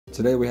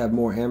Today we have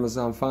more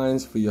Amazon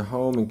finds for your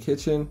home and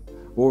kitchen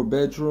or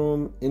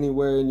bedroom,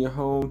 anywhere in your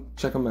home.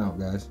 Check them out,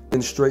 guys.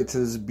 Then straight to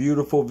this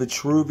beautiful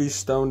Vitruvi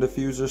Stone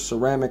Diffuser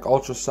Ceramic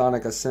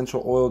Ultrasonic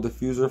Essential Oil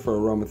Diffuser for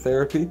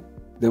aromatherapy.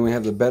 Then we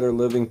have the Better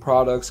Living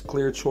Products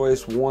Clear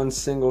Choice 1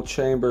 Single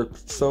Chamber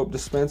Soap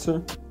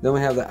Dispenser. Then we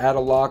have the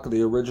Attlon,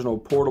 the original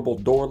portable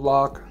door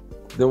lock.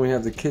 Then we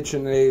have the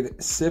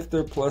KitchenAid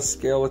Sifter Plus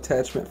Scale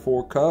Attachment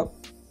 4 Cup.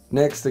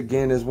 Next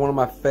again is one of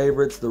my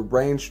favorites, the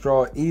Rain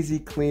Straw Easy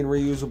Clean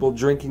Reusable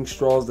Drinking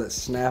Straws that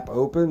snap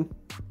open.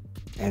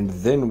 And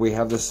then we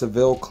have the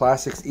Seville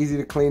Classics Easy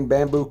to Clean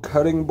Bamboo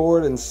Cutting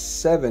Board and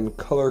 7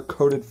 color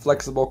coded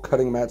flexible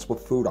cutting mats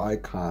with food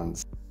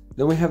icons.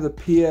 Then we have the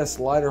PS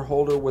lighter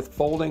holder with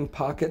folding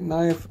pocket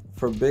knife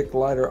for Bic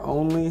lighter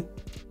only.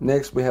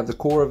 Next we have the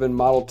Coravin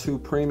Model 2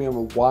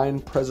 Premium Wine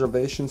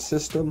Preservation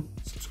System.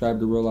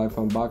 Subscribe to Real Life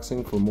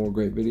Unboxing for more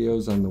great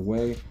videos on the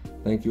way.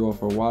 Thank you all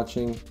for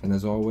watching, and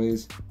as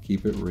always,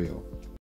 keep it real.